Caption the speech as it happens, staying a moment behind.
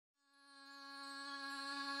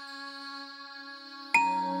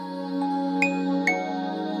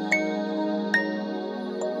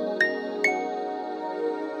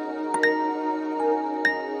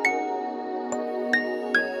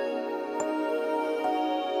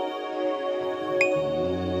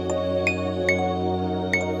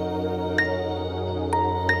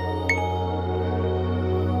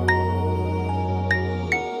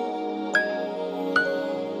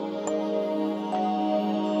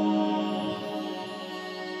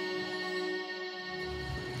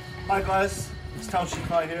Hi guys, it's Tao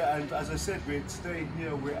Shikai here, and as I said, we're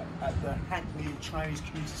at the Hackney Chinese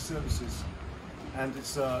Community Services, and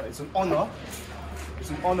it's an honour.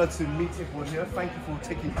 It's an honour to meet everyone here. Thank you for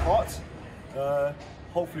taking part.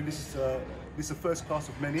 Hopefully this is the first class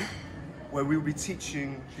of many, where we will be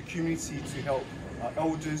teaching the community to help our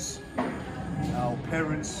elders, our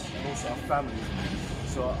parents, and also our family.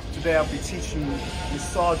 So today I'll be teaching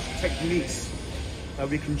massage techniques that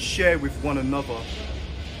we can share with one another,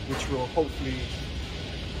 which will hopefully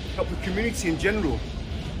help the community in general.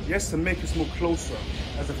 Yes, to make us more closer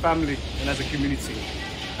as a family and as a community.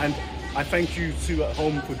 And I thank you too at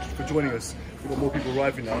home for joining us. We've got more people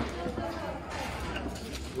arriving now.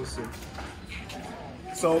 Awesome.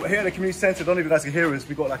 So here at the community centre, I don't know if you guys can hear us,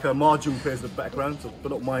 we've got like a mahjong players in the background, so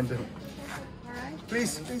don't mind them.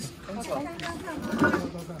 Please, enter.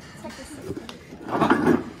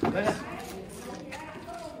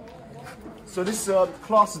 So this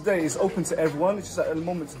class today is open to everyone. It's just that at the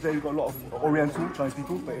moment today we've got a lot of Oriental Chinese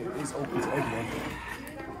people, but it is open to everyone.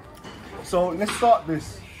 So let's start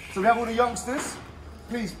this. So we have all the youngsters.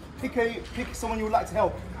 Please pick someone you would like to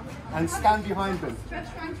help and stand behind them.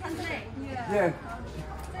 Yeah.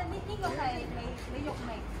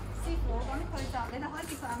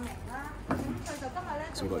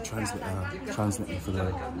 So we've got a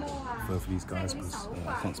translator for these guys, because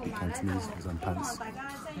I can't speak Cantonese because I'm pants.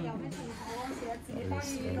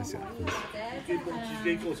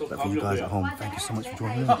 But for you guys at home, thank you so much for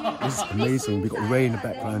joining me. This is amazing. We've got Ray in the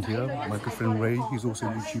background here. My good friend Ray, who's also a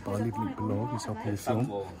YouTuber. I'll leave a link below. He's helping the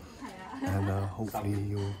film. And hopefully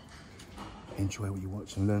you'll enjoy what you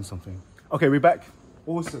watch and learn something. Okay, we're back.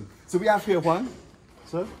 Awesome. So we have here Juan.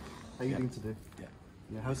 So, how are you doing today?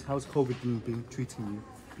 Yeah. How's COVID been treating you?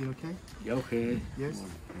 You okay? Yeah, okay. Yes.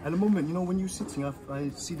 At the moment, you know, when you're sitting, I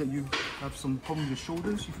see that you have some problem with your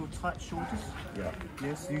shoulders. You feel tight shoulders. Yeah.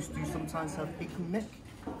 Yes. Do you sometimes have aching neck?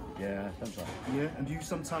 Yeah, sometimes. Yeah. And do you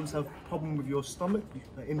sometimes have problem with your stomach,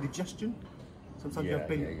 indigestion? Sometimes you have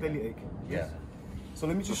belly ache. Yeah. So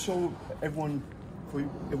let me just show everyone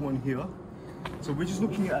here. So we're just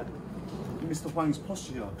looking at Mr. Huang's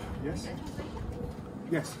posture here. Yes.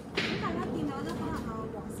 Yes.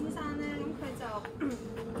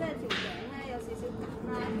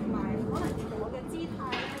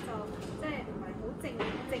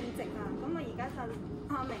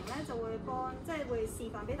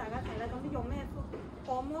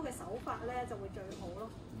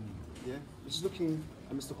 Yeah. Just looking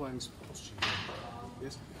at Mr. Huang's posture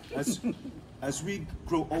here. Yes. As we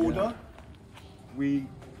grow older, we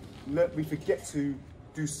forget to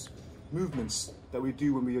do movements that we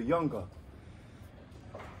do when we are younger.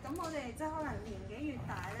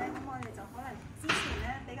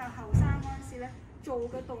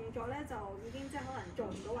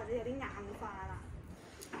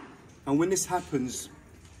 And when this happens,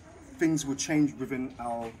 things will change within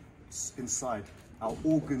our inside. Our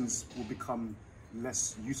organs will become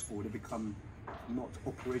less useful. They become not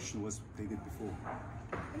operational as they did before.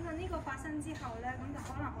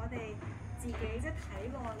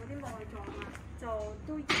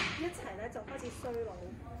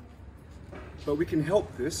 But we can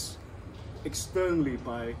help this externally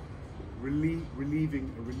by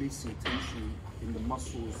relieving and releasing tension in the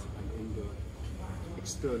muscles and in the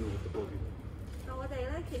external of the body.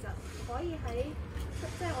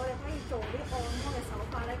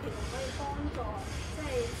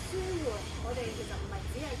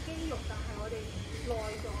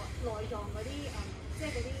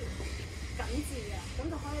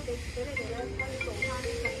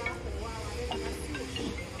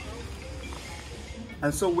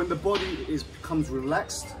 And so when the body becomes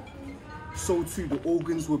relaxed, so too the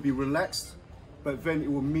organs will be relaxed, but then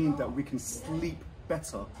it will mean that we can sleep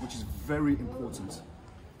better, which is very important.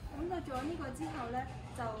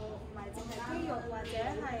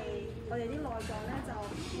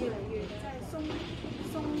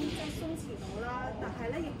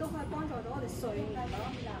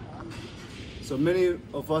 So many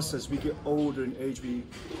of us, as we get older in age, we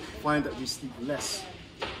find that we sleep less.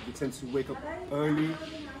 We tend to wake up early,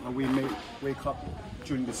 and we may wake up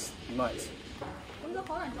during this night.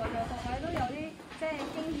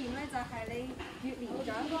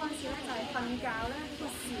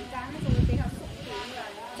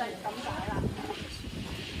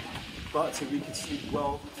 But if we can sleep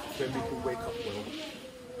well, then we can wake up well.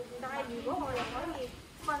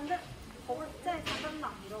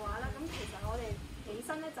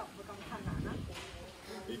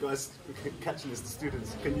 You guys catching this, the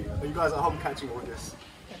students? Are you guys at home catching all this?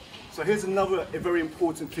 So here's another very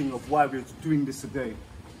important thing of why we're doing this today.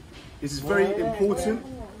 This is very important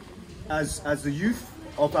as a youth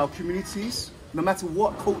of our communities, no matter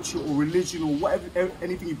what culture or religion or whatever,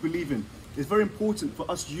 anything you believe in. It's very important for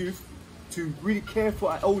us youth to really care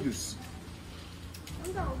for our elders. 咁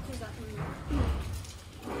就其實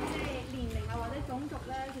即係年齡啊或者種族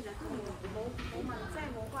咧，其實都冇問，即係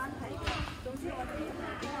冇關係嘅。總之我哋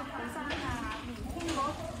後生啊、年輕嗰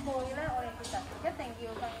輩咧，我哋其實一定要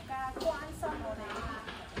更加關心我哋。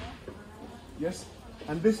Yes,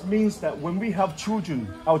 and this means that when we have children,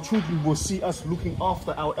 our children will see us looking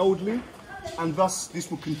after our elderly, and thus this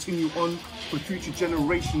will continue on for future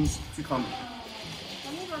generations to come.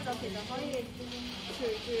 咁呢個就其實可以隨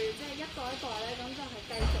住即係一代一代咧，咁就係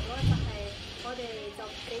繼續咯，就係我哋就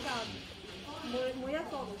比較每一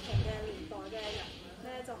個唔同嘅年代嘅人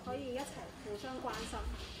咧，就可以一齊互相關心。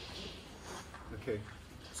Okay,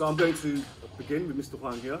 so I'm going to begin with Mr.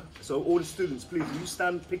 Huang here. So all the students, please, you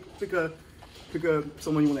stand, pick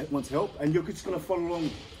someone you want to help, and you're just going to follow along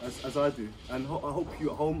as I do. And I hope you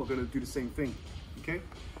at home are going to do the same thing. Okay?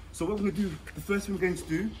 So what we're going to do, the first thing we're going to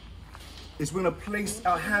do is we're going to place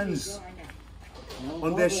our hands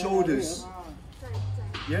on their shoulders.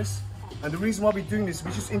 Yes? And the reason why we're doing this,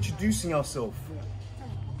 we're just introducing ourselves.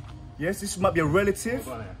 Yes, this might be a relative,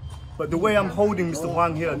 but the way I'm holding Mr.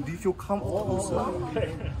 Huang here, do you feel comfortable, sir?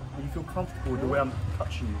 Do you feel comfortable the way I'm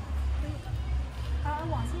touching you?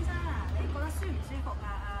 黃先生啊，你覺得舒唔舒服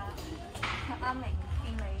啊？阿明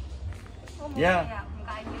見你，唔介意啊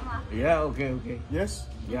嘛 Yeah, okay. Yes?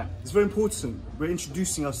 Yeah. It's very important. We're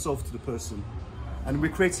introducing ourselves to the person, and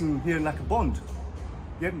we're creating here like a bond.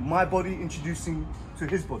 Yeah, my body introducing to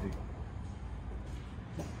his body.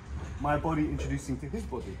 My body introducing to his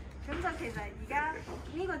body. 咁就其實而家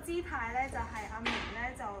呢個姿態咧，就係阿明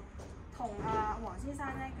咧就同阿黃先生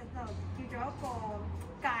咧，咁就叫做一個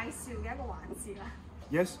介紹嘅一個環節啦。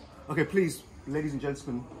Yes? Okay, please, ladies and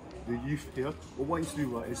gentlemen, the youth here, what I want you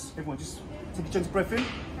to do is everyone just take a gentle breath in.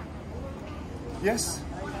 Yes?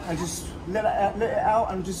 And just let it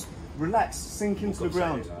out and just relax, sink into the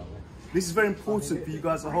ground. This is very important for you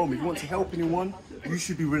guys at home. If you want to help anyone, you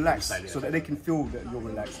should be relaxed so that they can feel that you're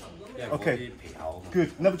relaxed. Okay,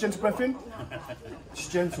 good. Another gentle breath in.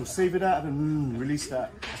 Just gentle, save it out and release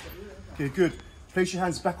that. Okay, good. Place your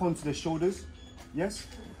hands back onto their shoulders. Yes?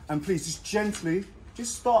 And please just gently,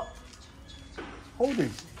 just start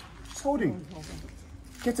holding. Just holding.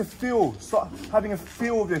 Get a feel, start having a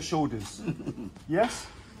feel of their shoulders. Yes?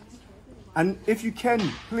 And if you can,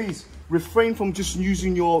 please refrain from just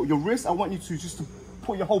using your wrist. I want you to just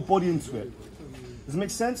put your whole body into it. Does it make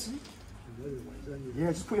sense?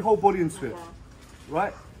 Yeah, just put your whole body into it.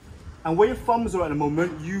 Right? And where your thumbs are at the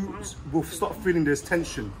moment, you will start feeling there's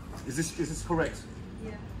tension. Is this correct?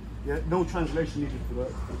 Yeah. Yeah? No translation needed for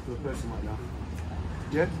the person right now.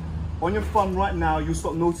 Yeah? On your thumb right now, you'll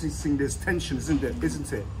start noticing there's tension, isn't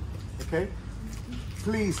it? Okay?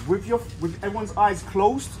 Please, with everyone's eyes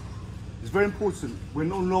closed, it's very important. We're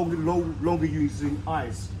no longer using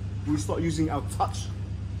eyes. We start using our touch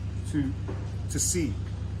to see.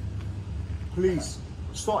 Please,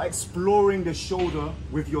 start exploring the shoulder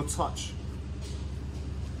with your touch.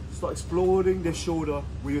 Start exploring the shoulder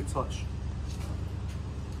with your touch.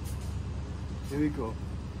 There we go.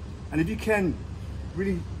 And if you can,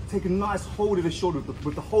 really take a nice hold of the shoulder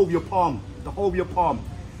with the whole of your palm. The whole of your palm.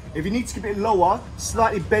 If you need to keep it lower,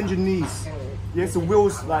 slightly bend your knees. Yes, so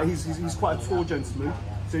Will's like he's quite a tall gentleman.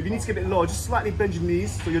 So if you need to keep it lower, just slightly bend your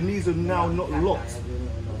knees so your knees are now not locked.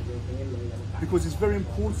 Because it's very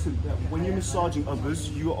important that when you're massaging others,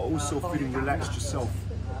 you are also feeling relaxed yourself.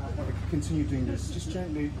 Continue doing this, just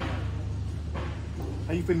gently. How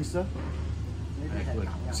are you feeling, sir? Good.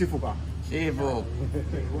 舒服吧？師傅，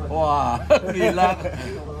哇，熱啦，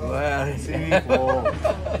喂，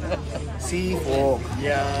師傅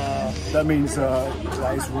Yeah, that means are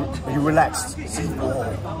you relaxed?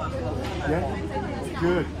 Yeah,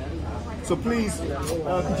 good. So please,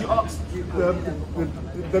 could you ask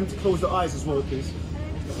them to close their eyes as well, please?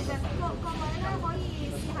 其實各位咧可以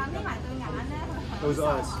試下眯埋對眼咧， Close the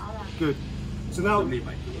eyes. Good. So now,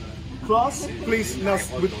 class, please, now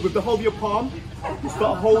with the whole of your palm,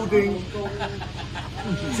 start holding,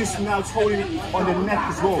 just now holding it on the neck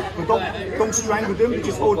as well. But don't strangle them, but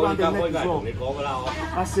just hold around their neck as well.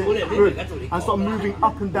 That's it, good. And start moving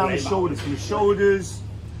up and down the shoulders, from the shoulders,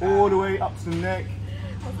 all the way up to the neck,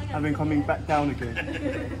 and then coming back down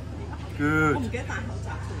again. Good.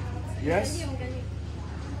 Yes?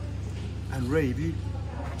 And Ray, if you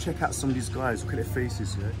check out some of these guys, look at their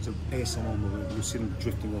faces, yeah? It's an ASMR moment, you'll see them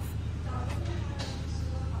drifting off.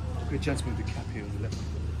 Look at the gentleman with the cap here on the left.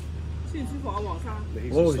 舒唔舒服啊，黃生？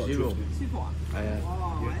哦，師傅，舒服啊？係啊，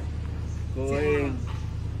哇！ 各位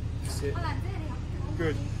That's it.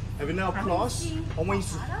 Good. And now class, I want you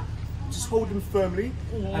to just hold them firmly.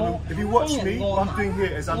 And if you watch me, what I'm doing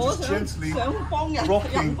here is I'm just gently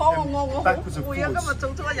rocking them backwards and forwards.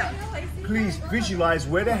 Please visualize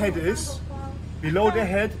where the head is. Below the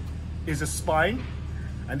head is a spine.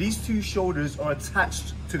 And these two shoulders are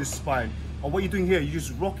attached to the spine. And what you're doing here, you're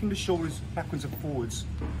just rocking the shoulders backwards and forwards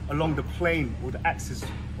along the plane or the axis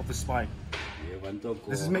of the spine.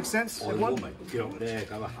 Does this make sense, everyone?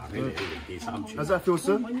 How's that feel,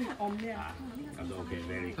 sir?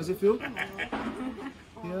 How's it feel?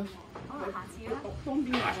 Yeah.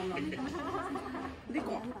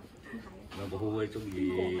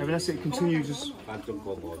 And that's it, continue just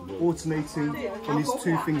alternating on these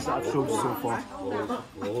two things that I've showed you so far.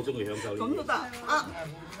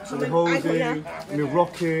 So we're holding, we're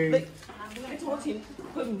rocking.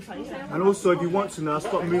 And also, if you want to now,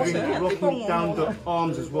 start moving, rocking down the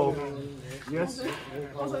arms as well. Yes?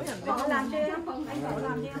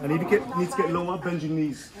 And if you need to get lower, bend your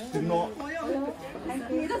knees. Do not.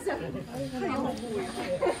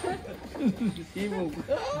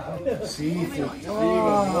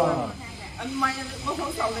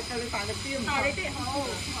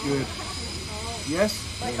 Good. Yes?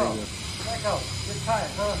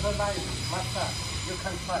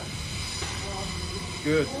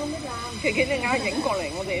 Good.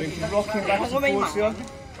 Rocking back and forth here.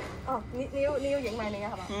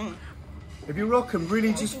 If you rock them,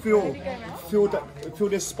 really just feel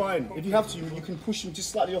their spine. If you have to, you can push them just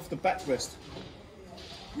slightly off the backrest.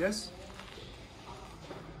 Yes?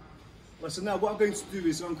 Right, so now what I'm going to do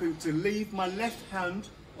is I'm going to leave my left hand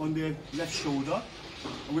on their left shoulder.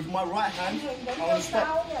 And with my right hand, I want to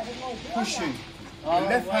start pushing. The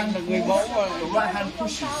left hand pulls, the right hand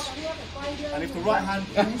pushes. And if the right hand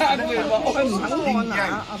pulls, the left hand pushes. Yin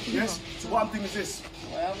yang. Yes? So what I'm doing is this.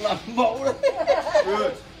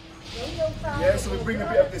 Good. Yeah, so we bring a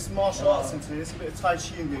bit of this martial arts into this, a bit of Tai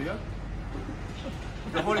Chi in there, yeah?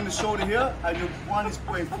 You're holding the shoulder here, and one is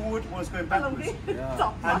going forward, one is going backwards.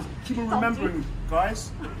 And keep on remembering,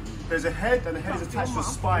 guys, there's a head, and the head is attached to the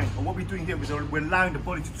spine. And what we're doing here is we're allowing the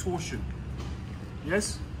body to torsion.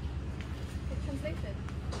 Yes?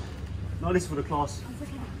 Not this for the class.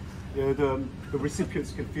 Yeah, the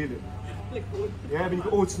recipients can feel it. Yeah, but you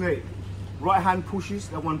can alternate. Right hand pushes,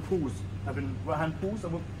 that one pulls. And then right hand pulls, the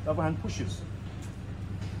other hand pushes.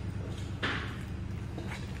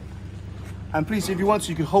 And please, if you want to,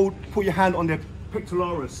 you can put your hand on their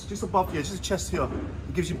pectoralis, just above here, just the chest here.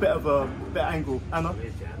 It gives you a bit of a better angle. Anna,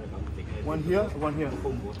 one here, one here.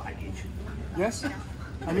 Yes?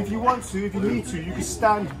 And if you want to, if you need to, you can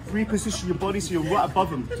stand, reposition your body so you're right above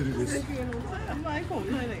them to do this.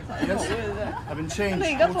 Yes? I've been changed.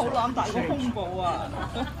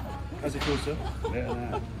 How's it feel, sir?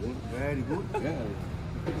 Very good.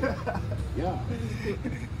 Yeah.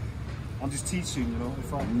 I'm just teaching, you know,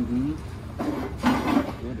 if I...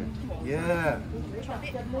 Yeah.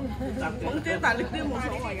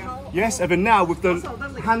 Yes, and then now with the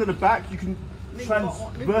hand at the back, you can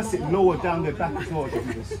transverse it lower down their back as well.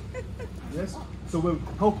 This. Yes? So we're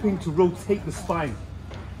helping to rotate the spine.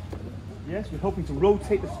 Yes, we're helping to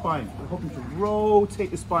rotate the spine. We're helping to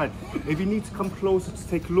rotate the spine. If you need to come closer to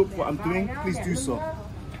take a look at what I'm doing, please do so.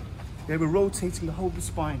 Yeah, we're rotating the whole of the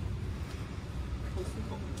spine.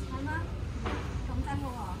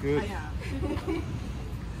 Good.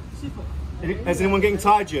 Is anyone getting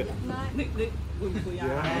tired yet?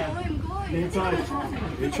 Yeah. Getting tired?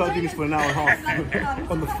 You try to do this for an hour and a half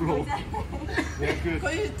on the floor. Yeah, good.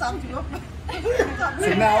 So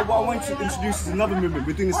now what I want to introduce is another movement.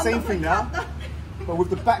 We're doing the same thing now, but with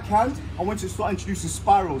the back hand, I want you to start introducing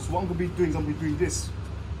spirals. So what I'm going to be doing is I'm going to be doing this.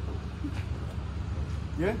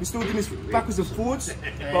 Yeah, we're still doing this backwards and forwards,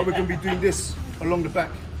 but we're going to be doing this along the back.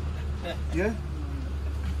 Yeah?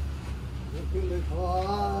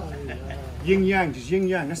 Yin yang, just yin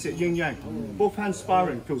yang, that's it, yin yang. Both hands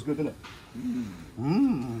sparring, feels good, doesn't it?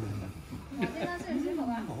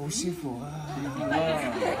 Oh, simple.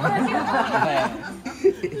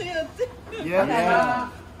 Yeah.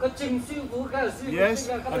 Yes,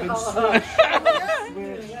 I've been switched.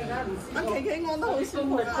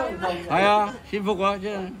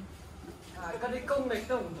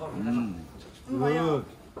 Good.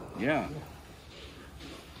 Yeah.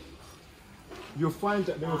 You'll find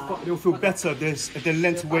that they'll feel better if they're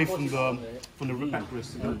lent away from the back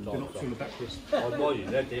wrist. They're not from the back wrist.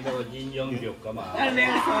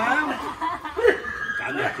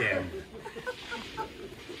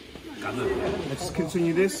 Let's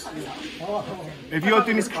continue this. If you're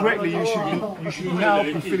doing this correctly, you should now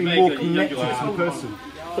be feeling more connected to the person.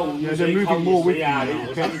 Yeah, they're moving more with you.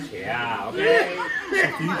 Okay.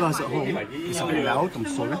 for you guys at home, it's a bit loud, I'm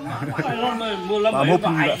sorry. But I'm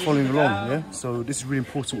hoping you're following along, yeah? So this is really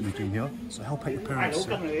important what we're doing here. So help out your parents,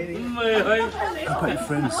 yeah? Help out your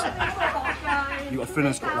friends. You got a friend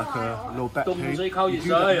that's got like a low back pain.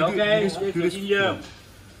 You do this. Yeah.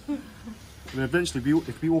 And eventually,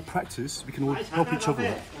 if we all practice, we can all help each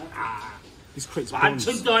other. This creates bonds.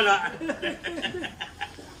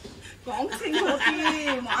 講清楚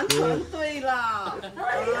啲，玩長對啦。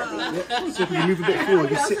 So if you move a bit forward,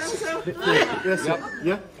 you sit a bit forward. Yes,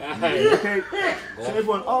 yeah? Okay. So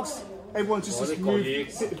everyone just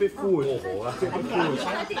move, sit a bit forward. Sit a bit forward.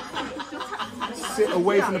 Sit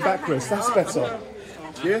away from the backrest. That's better.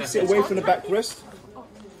 Yeah, sit away from the backrest.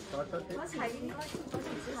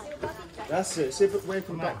 That's it. Sit away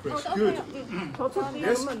from the backrest. Good.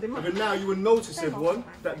 Yes. But now you will notice, everyone,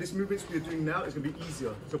 that this movement we're doing now is going to be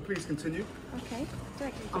easier. So please continue. Okay.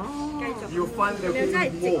 You'll find that there will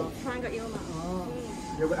be more.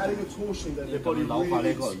 Yeah, we're adding a torsion that the body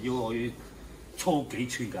really needs. 要我要粗幾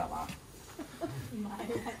寸㗎係嘛？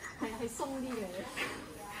係鬆啲嘅。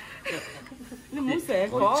你唔好成日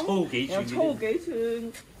講，粗幾寸？粗幾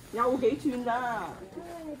寸，有幾寸咋？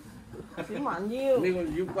小蠻腰。呢個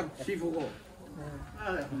腰骨舒服喎。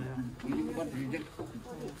腰骨軟啫。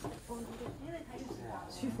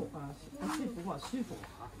舒服啊！師傅話舒服。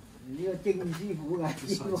呢個正師傅㗎。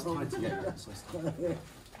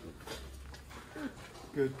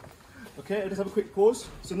 Good. Okay, let's have a quick pause.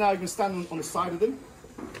 So now you can stand on the side of them.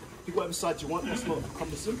 Pick whatever side you want, that's not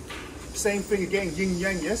cumbersome. Same thing again, yin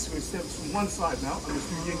yang, yes? We're going to step from one side now and let's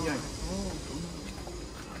do yin yang.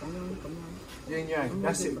 Yin yang,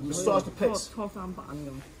 that's it. Massage the pecs.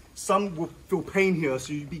 Some will feel pain here,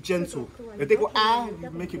 so you be gentle. If they go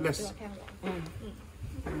you make it less.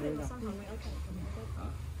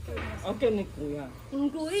 我驚你攰啊！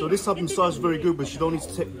 So this type of massage is very good, but you don't need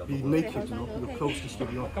to be naked, you know, your clothes can still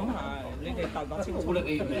be on. 咁係，你哋大把清楚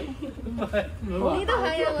力。 Good,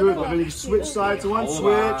 and then you switch sides one,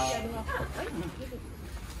 switch.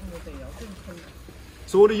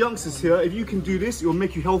 So all the youngsters here, if you can do this, it will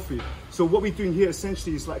make you healthy. So what we're doing here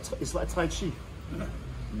essentially is like Tai Chi.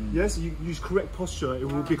 Yes, you use correct posture, it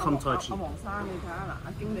will become Tai Chi. 阿黃生，你睇下嗱，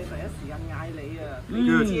阿經理第一時間嗌你啊，你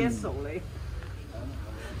yes 你。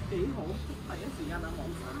 幾好，第一時間阿黃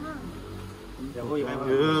生。又可以喺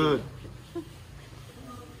Good.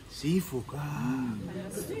 師傅㗎，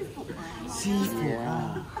師傅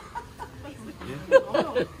㗎。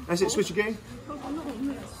That's it, switch again.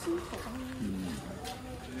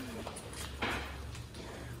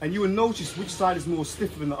 And you will notice which side is more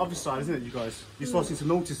stiffer than the other side, isn't it, you guys? You're starting to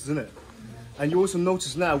notice, isn't it? And you also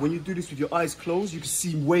notice now, when you do this with your eyes closed, you can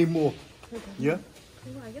see way more. Yeah?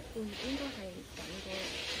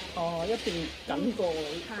 哦，一邊緊過，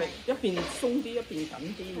一邊鬆啲，一邊緊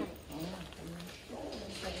啲。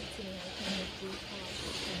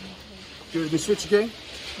Good, we switch again.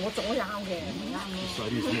 我左右嘅，唔啱咯。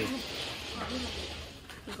Side is more.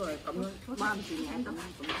 呢個係咁樣彎住眼咁。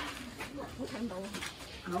我聽到，我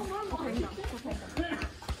聽到。係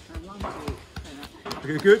彎住，係啦。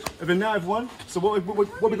Okay, good. And then now, everyone. So what we're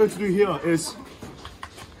going to do here is,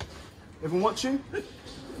 everyone watching.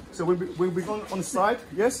 So when we go on the side,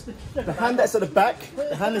 yes, the hand that's at the back,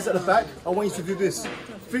 I want you to do this.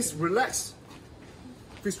 Fist relax.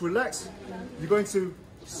 Fist relax. You're going to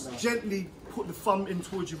gently put the thumb in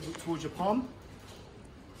towards your palm.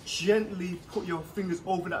 Gently put your fingers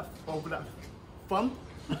over that thumb.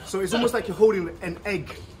 So it's almost like you're holding an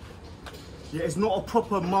egg. Yeah, it's not a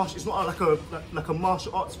proper martial. It's not like a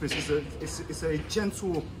martial arts fist. It's a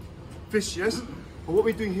gentle fist, yes. But what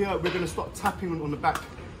we're doing here, we're going to start tapping on the back.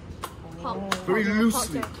 Very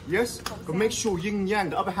loosely, yes? But make sure yin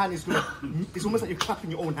yang, the other hand is gonna, it's almost like you're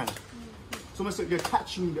clapping your own hand. It's almost like you're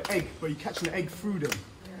catching the egg, but you're catching the egg through them.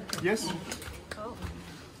 Yes?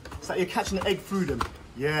 It's like you're catching the egg through them.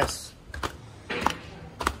 Yes.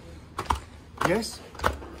 Yes?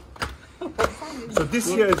 So this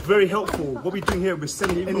here is very helpful. What we're doing here, we're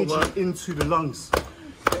sending energy into the lungs.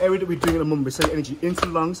 The area that we're doing at the moment, we're sending energy into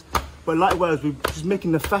the lungs. But likewise, we're just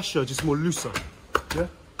making the fascia just more looser. Yeah?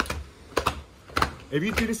 If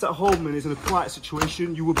you do this at home and it's in a quiet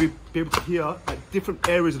situation, you will be able to hear at different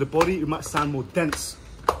areas of the body, it might sound more dense.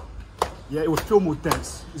 Yeah, it will feel more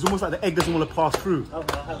dense. It's almost like the egg doesn't want to pass through.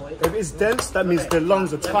 If it's dense, that means the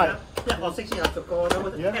lungs are tight. Yeah?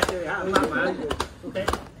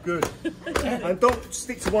 Good. And don't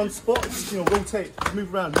stick to one spot, just, rotate,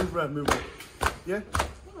 move around. Yeah?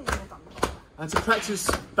 And to practice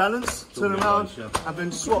balance, turn around and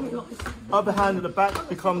then swap. Other hand at the back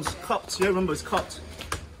becomes cupped. Yeah, remember it's cupped.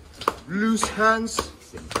 Loose hands,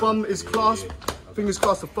 thumb is clasped, Fingers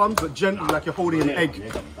crossed the thumbs, but gently like you're holding an egg.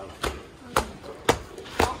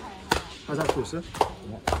 How's that feel, sir?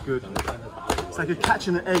 Good. It's like you're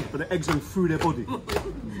catching an egg, but the egg's going through their body.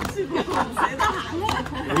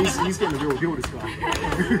 Yeah, he's getting the real deal, this guy.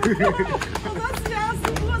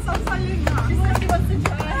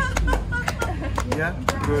 Yeah,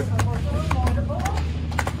 good.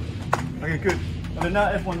 Okay, good. And then now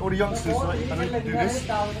everyone, all the youngsters, right, I need to do this.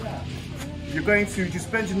 You're going to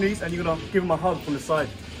just bend your knees and you're going to give them a hug from the side.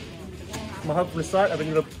 A hug from the side, and then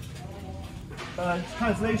you're going to,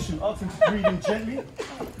 translation, ask them to breathe in gently.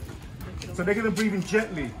 So they're going to breathe in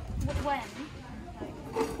gently. When?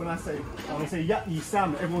 When I say ya yi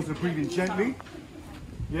sam, everyone's going to breathe in gently.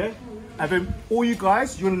 Yeah? And then all you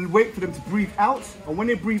guys, you're going to wait for them to breathe out. And when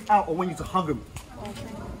they breathe out, I want you to hug them.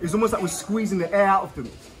 It's almost like we're squeezing the air out of them.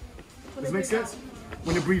 Does it make sense?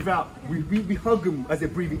 When they breathe out, we hug them as they're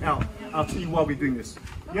breathing out. I'll tell you why we're doing this.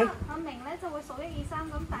 Yeah?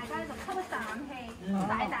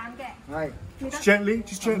 Just gently,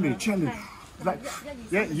 gently. Like,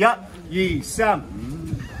 yeah, ya, yi, sam.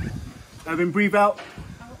 And then breathe out.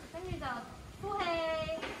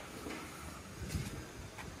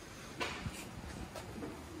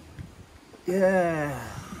 Yeah.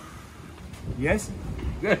 Yes?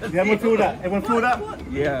 Yeah, everyone feel that? Everyone feel that?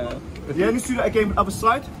 Yeah. Yeah, let's do that again with the other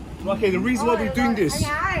side. Okay, the reason why we're doing this.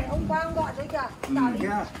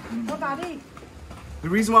 The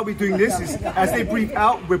reason why we're doing this is as they breathe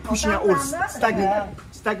out, we're pushing out all the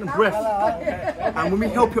stagnant breath. And when we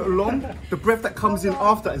help it along, the breath that comes in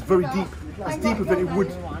after is very deep. It's deeper than it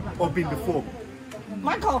would have been before.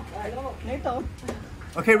 Michael,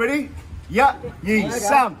 okay, ready? Ya, yi,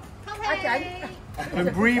 sam.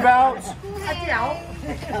 And breathe out.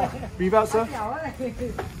 Breathe out, sir.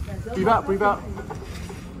 Breathe out, breathe out.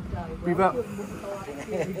 Breathe out.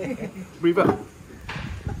 Breathe out.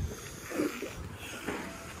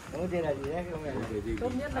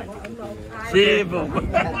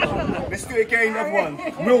 Let's do it again, everyone.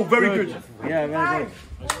 Real, very good. Yeah, very good.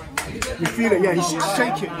 You feel it, yeah, you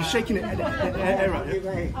shake it. You're shaking it.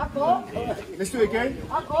 Let's do it again.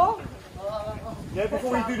 Yeah,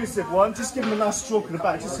 before we do this, everyone, just give them a nice stroke in the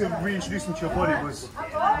back, just to reintroduce them to your body, because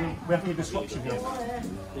we have to do disruption here.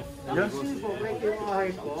 Yeah?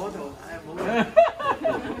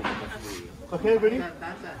 Okay, ready?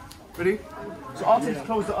 Ready? So ask them to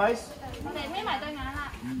close the eyes.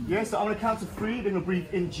 Yes, so I'm going to count to 3, they're going to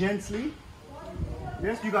breathe in gently.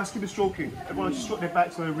 Yes, you guys keep it stroking. Everyone just stroke their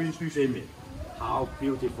back so they reintroduce them. How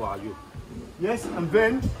beautiful are you? Yes, and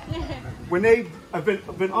then when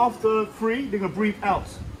after 3, they're gonna breathe out.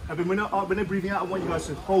 And then when they're breathing out, I want you guys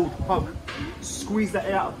to hug, squeeze that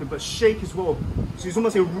air out of them, but shake as well. So it's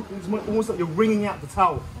almost like you're wringing out the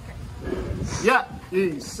towel. Yeah,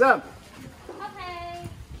 yi, sam. Okay.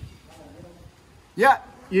 Yeah,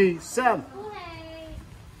 yi, sam. Okay.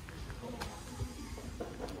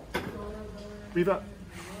 Breathe out.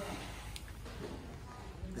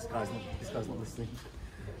 This guy's not listening.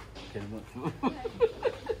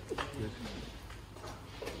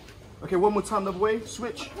 Okay, one more time, the other way.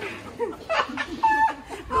 Switch. Can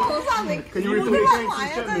you repeat it again to the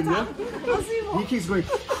gentleman, yeah? He keeps going.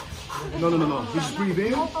 No. You just breathe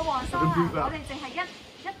in and breathe out.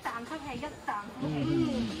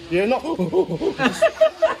 Yeah, no.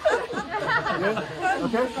 Yeah?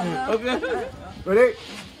 Okay? Okay. Ready?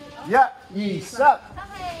 Yeah, yi, sap.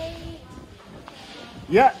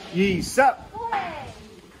 Yeah, yi, sap.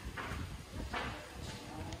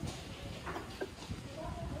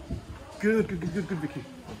 Good, Vicky.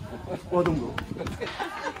 Well done, bro.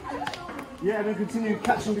 Yeah, and then continue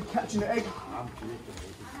catching the egg.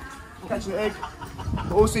 Catching the egg.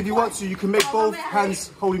 But also, if you want to, you can make both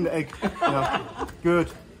hands holding the egg. Yeah.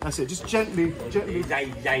 Good. That's it. Just gently.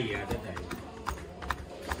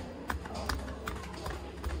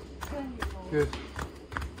 Good.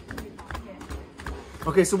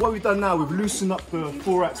 Okay, so what we've done now, we've loosened up the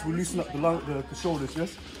thorax, we've loosened up the shoulders,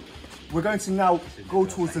 yes? We're going to now go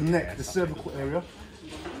towards the neck, the cervical area.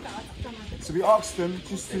 So we ask them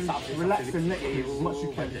just to relax their neck, please, as much as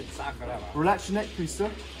you can. Relax your neck, please,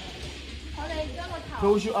 sir.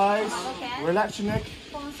 Close your eyes. Relax your neck.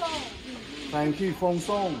 Thank you. Fong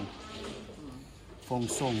song. Fong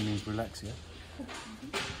song means relax, yeah?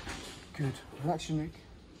 Good. Relax your neck.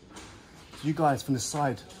 You guys from the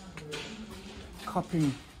side.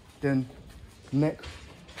 Cupping, then neck.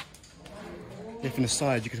 Yeah, from the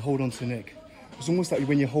side, you could hold on to the neck. It's almost like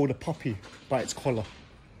when you hold a puppy by its collar.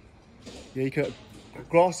 Yeah, you can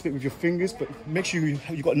grasp it with your fingers, but make sure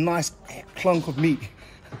you've got a nice clunk of meat.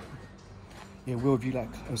 Yeah, Will, if you like,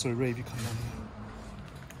 oh sorry, Ray, if you come down here.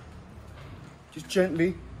 Just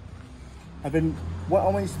gently. And then what I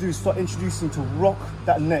want you to do is start introducing to rock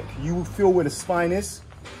that neck. You will feel where the spine is.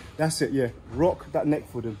 That's it, yeah. Rock that neck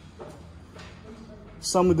for them.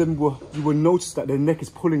 Some of them you will notice that their neck is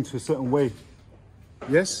pulling to a certain way.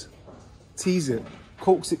 Yes? Tease it.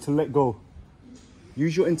 Coax it to let go.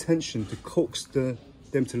 Use your intention to coax them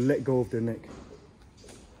to let go of their neck.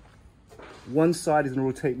 One side is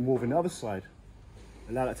going to rotate more than the other side.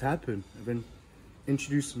 Allow that to happen. And then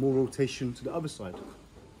introduce more rotation to the other side.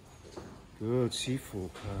 Good, C4.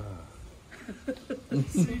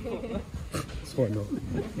 That's why not.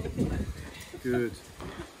 Good.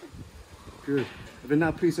 Good. And then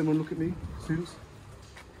now please everyone look at me, students.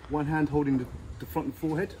 One hand holding the front and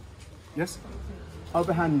forehead. Yes?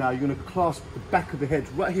 Other hand now, you're going to clasp the back of the head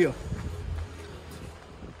right here.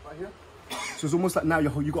 Right here. So it's almost like now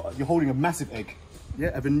you're holding a massive egg.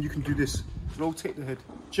 Yeah, and then you can do this. Rotate the head.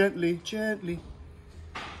 Gently, gently.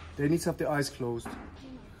 They need to have their eyes closed.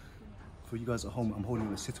 For you guys at home, I'm holding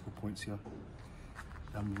the sittable points here.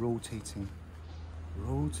 I'm rotating.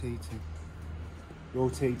 Rotating.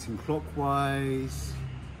 Rotating clockwise.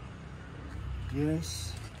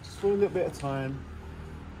 Yes. Just for a little bit of time.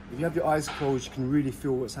 If you have your eyes closed, you can really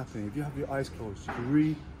feel what's happening. If you have your eyes closed, you can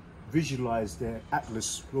really visualize their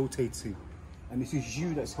atlas rotating. And this is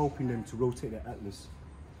you that's helping them to rotate their atlas.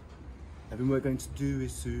 And then what we're going to do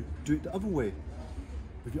is to do it the other way.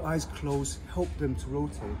 With your eyes closed, help them to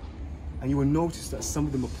rotate. And you will notice that some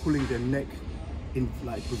of them are pulling their neck in,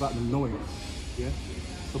 like, without them knowing it. Yeah?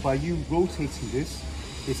 But by you rotating this,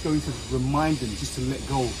 it's going to remind them just to let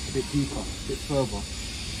go a bit deeper, a bit further.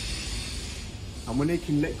 And when they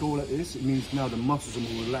can let go like this, it means now the muscles are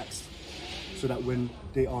more relaxed. So that when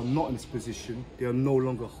they are not in this position, they are no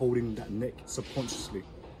longer holding that neck subconsciously.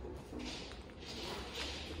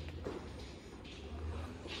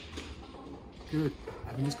 Good.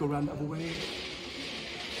 And then just go around the other way.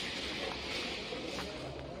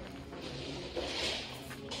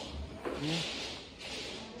 Yeah.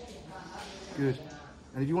 Good.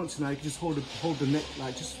 And if you want to now, you can just hold the neck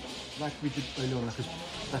just like we did earlier on,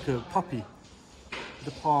 like a puppy.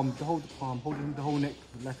 Hold the whole neck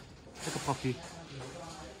like a puppy.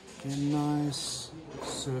 In nice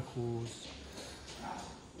circles.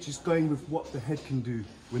 Just going with what the head can do.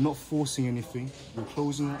 We're not forcing anything. We're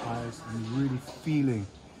closing our eyes and really feeling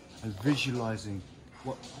and visualizing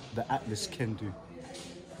what the atlas can do.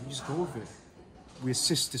 And just go with it. We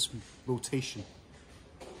assist this rotation.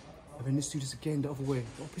 And then let's do this again the other way,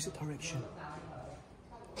 the opposite direction.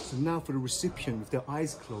 So now for the recipient, with their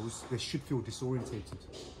eyes closed, they should feel disorientated.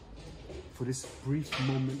 For this brief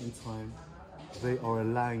moment in time, they are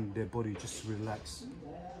allowing their body just to relax.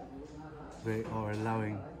 They are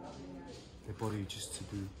allowing their body just to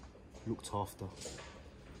be looked after.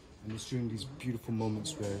 And it's during these beautiful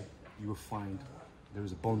moments where you will find there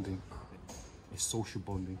is a bonding, a social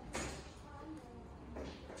bonding.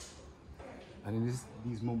 And in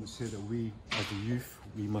these moments here that we, as the youth,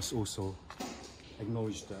 we must also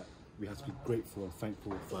acknowledge that we have to be grateful and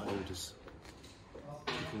thankful for our elders.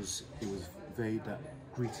 Because it was they that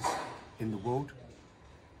greeted us in the world.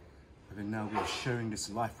 And then now we are sharing this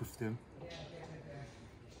life with them.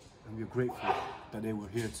 And we are grateful that they were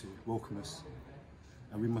here to welcome us.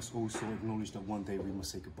 And we must also acknowledge that one day we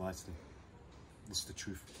must say goodbye to them. This is the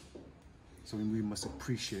truth. So we must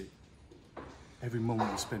appreciate every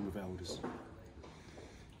moment we spend with our elders.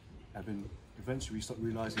 And then eventually we start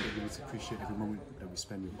realizing that we need to appreciate every moment that we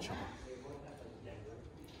spend with each other.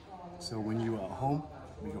 So when you are at home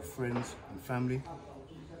with your friends and family,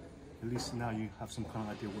 at least now you have some kind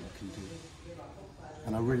of idea what you can do.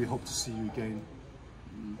 And I really hope to see you again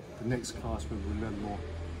in the next class where we'll learn more.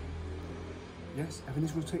 Yes,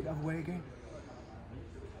 Ebenezer will take the other way again.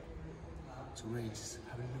 So really just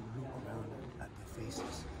have a little look around at their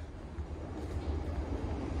faces.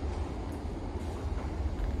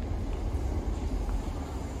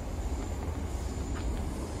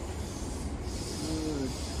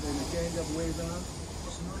 The other way around,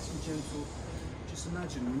 just nice and gentle. Just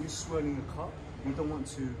imagine when you're swirling a cup, you don't want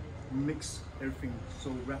to mix everything so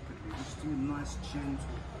rapidly. Just do it nice,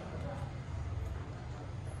 gentle.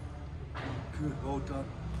 Good, well done.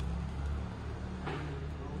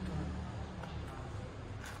 Well done.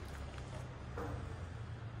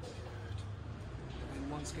 Good.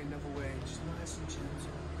 And once again, another way, just nice and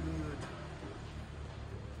gentle. Good.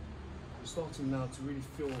 We're starting now to really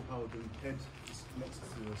feel how the head is connected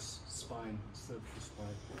to the spine, the cervical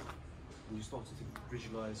spine. And you start to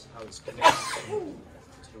visualize how it's connected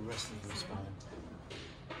to the rest of the spine.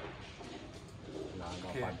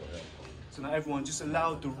 Okay. So now everyone, just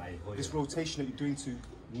allow this rotation that you're doing to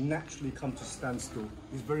naturally come to standstill.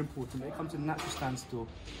 It's very important. They come to natural standstill.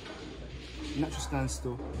 natural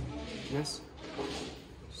standstill. Yes?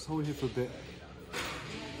 Just hold it here for a bit.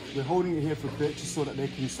 We're holding it here for a bit just so that they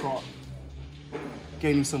can start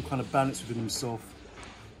gaining some kind of balance within themselves.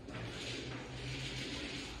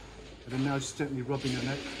 And then now just gently rubbing your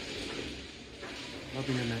neck.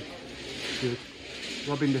 Rubbing your neck. Good.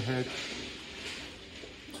 Rubbing the head.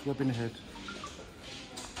 Just rubbing the head.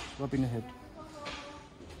 Just rubbing the head.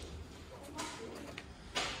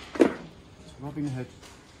 Just rubbing the head.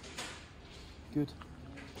 Good.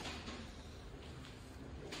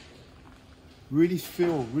 Really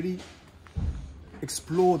feel, really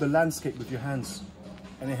explore the landscape with your hands.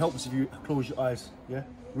 And it helps if you close your eyes, yeah?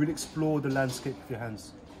 Really explore the landscape with your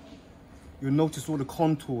hands. You'll notice all the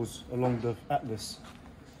contours along the atlas.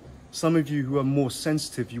 Some of you who are more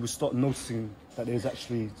sensitive, you will start noticing that there's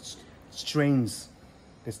actually strains,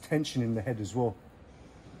 there's tension in the head as well.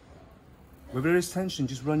 Where there is tension,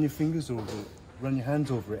 just run your fingers over it, run your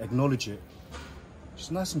hands over it, acknowledge it.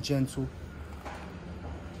 Just nice and gentle.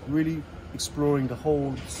 Really exploring the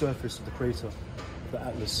whole surface of the crater, of the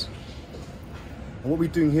atlas. And what we're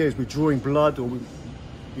doing here is we're drawing blood, or we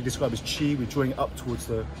describe as chi, we're drawing it up towards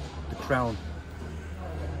the crown.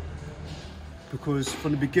 Because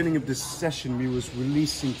from the beginning of this session, we was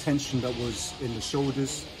releasing tension that was in the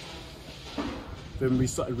shoulders. Then we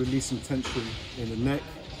started releasing tension in the neck,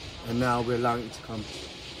 and now we're allowing it to come.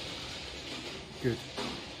 Good.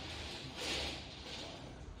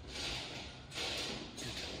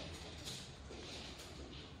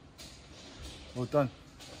 Well done.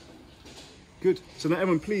 Good. So now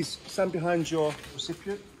everyone, please stand behind your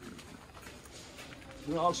recipient. What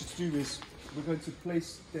I'm going to ask you to do is, we're going to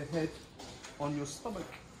place the head on your stomach.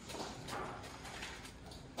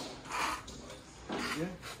 Yeah?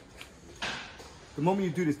 The moment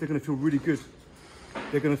you do this, they're going to feel really good.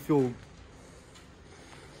 They're going to feel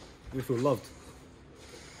loved.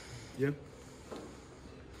 Yeah?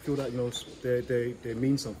 Feel that, you know, they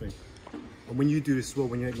mean something. And when you do this as well,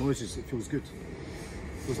 when you acknowledge this, it feels good.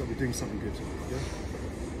 It feels like we're doing something good. Yeah?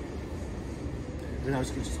 Then I was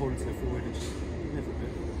going to just hold it to the forward and just lift a bit.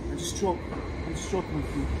 And just stroke. And just stroke my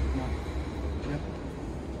feet now. Yeah?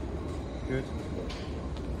 Good.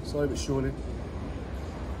 Slowly but surely.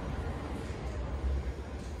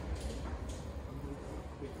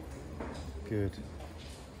 Good.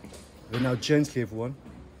 And now gently, everyone,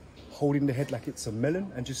 holding the head like it's a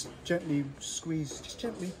melon and just gently squeeze, just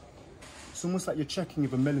gently. It's almost like you're checking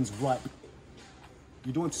if a melon's ripe.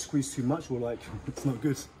 You don't want to squeeze too much or like, it's not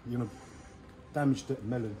good. You're gonna damage the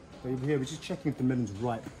melon. But over here, we're just checking if the melon's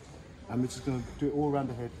ripe. And we're just gonna do it all around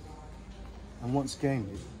the head. And once again,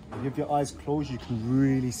 if you have your eyes closed, you can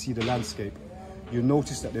really see the landscape. You'll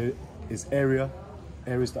notice that there is areas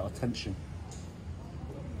that are tension.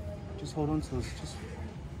 Just hold on to those,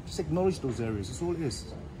 just acknowledge those areas, that's all it is.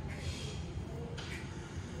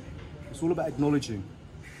 It's all about acknowledging.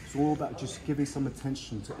 It's all about just giving some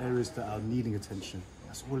attention to areas that are needing attention.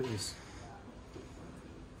 That's all it is.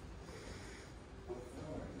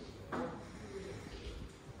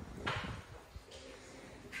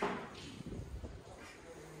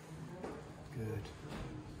 Good.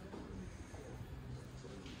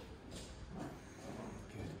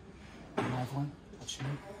 Good. Another one. Actually,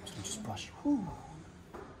 just brush. Whew.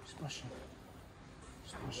 Just brushing.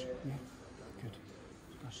 Just brushing. Yeah. Good.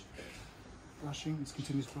 Just brushing. Brushing. It's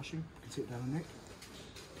continuous brushing. You can take it down the neck.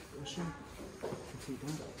 Brushing. Take it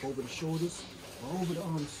down. Over the shoulders. Over the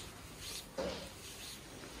arms.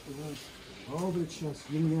 Good. Over the chest.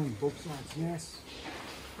 Yin yang. Both sides. Yes.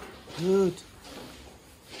 Good.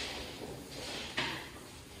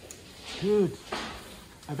 Good.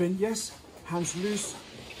 And then yes. Hands loose.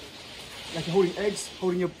 Like you're holding eggs,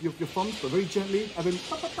 holding your thumbs, but very gently, and then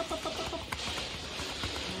pop, pop, pop, pop, pop, pop.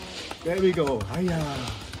 There we go. Hiya.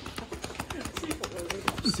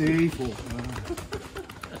 C4.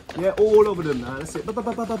 Yeah, all over them now. That's it. Ba, ba,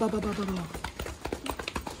 ba, ba, ba, ba, ba, ba, ba.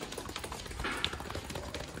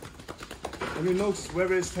 And you'll notice where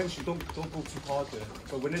there's tension, don't go too hard there.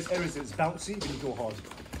 But when there's areas that's bouncy, then you go hard.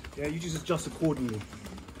 Yeah, you just adjust accordingly.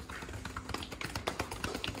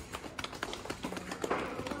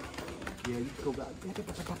 Yeah, you can go back.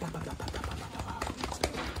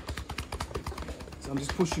 So I'm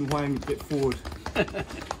just pushing Huang a bit forward.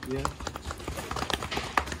 Yeah.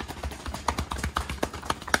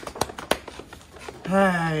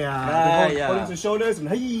 Hiya. Hold into the shoulders and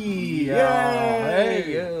hey. Yeah.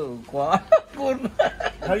 Hey, quá good.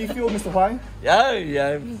 How do you feel, Mr. Huang?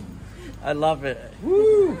 Yeah. I love it.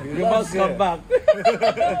 Woo. You must come back.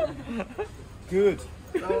 Good.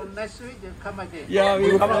 So next week you come again. Yeah,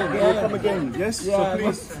 we will come We'll again. come again, yes? So Yeah,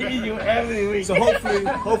 please. see you every week. So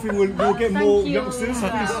hopefully we'll get more youngsters. So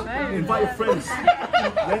please invite your friends.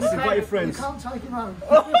 Yes, invite your friends.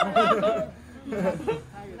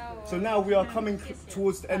 So now we are coming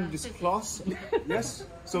towards the end of this class. Yes.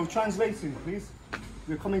 So translating, please.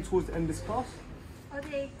 We're coming towards the end of this class. 我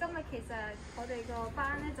哋今日其實我哋個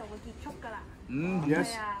班咧就會結束㗎啦。 Yes.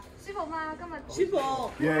 係啊，舒服嗎？今日舒服。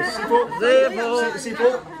 Yes. Sipo.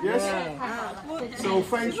 Yes. So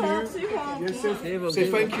thank you. Yes. Say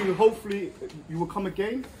thank you. Hopefully you will come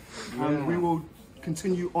again, and we will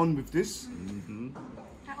continue on with this.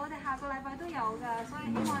 係我哋下個禮拜都有㗎，所以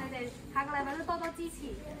希望你哋下個禮拜都多多支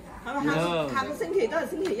持。係咪下個星期都係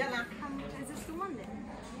星期一啊？ Is it still Monday?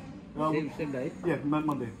 Yeah,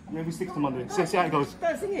 Monday. Yeah, we stick to Monday. See how it goes. 都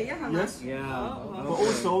係星期一係咪？ Yes. Yeah. But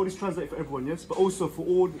also, this translates for everyone, yes? But also for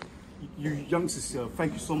all you youngsters here,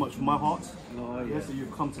 thank you so much from my heart. Oh, Yes, that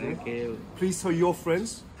you've come today. Thank you. Please tell your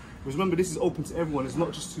friends. Because remember, this is open to everyone. It's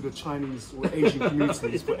not just to the Chinese or Asian community.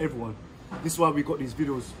 It's for everyone. This is why we got these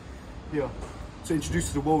videos here. To introduce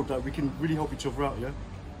to the world that we can really help each other out, yeah?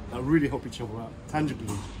 That really help each other out, tangibly,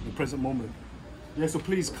 in the present moment. Yeah, so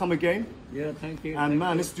please come again. Yeah, thank you. And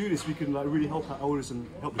man, let's do this. We can like really help our elders and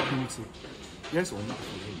help the community. Yes or no?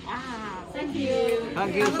 Thank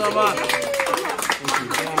you so much.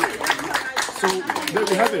 So there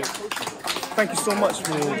we have it. Thank you so much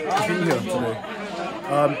for being here today.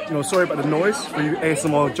 Sorry about the noise for you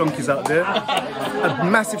ASMR junkies out there. A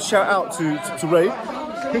massive shout out to Ray.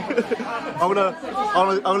 I'm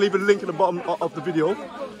gonna leave a link at the bottom of the video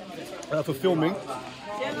for filming.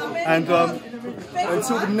 And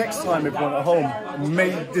until the next time, everyone at home,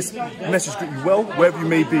 may this message greet you well, wherever you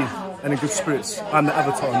may be, and in good spirits. I'm the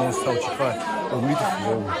avatar known as Chikai.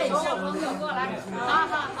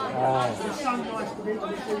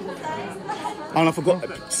 And I forgot to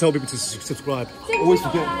tell people to subscribe. Always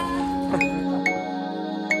forget.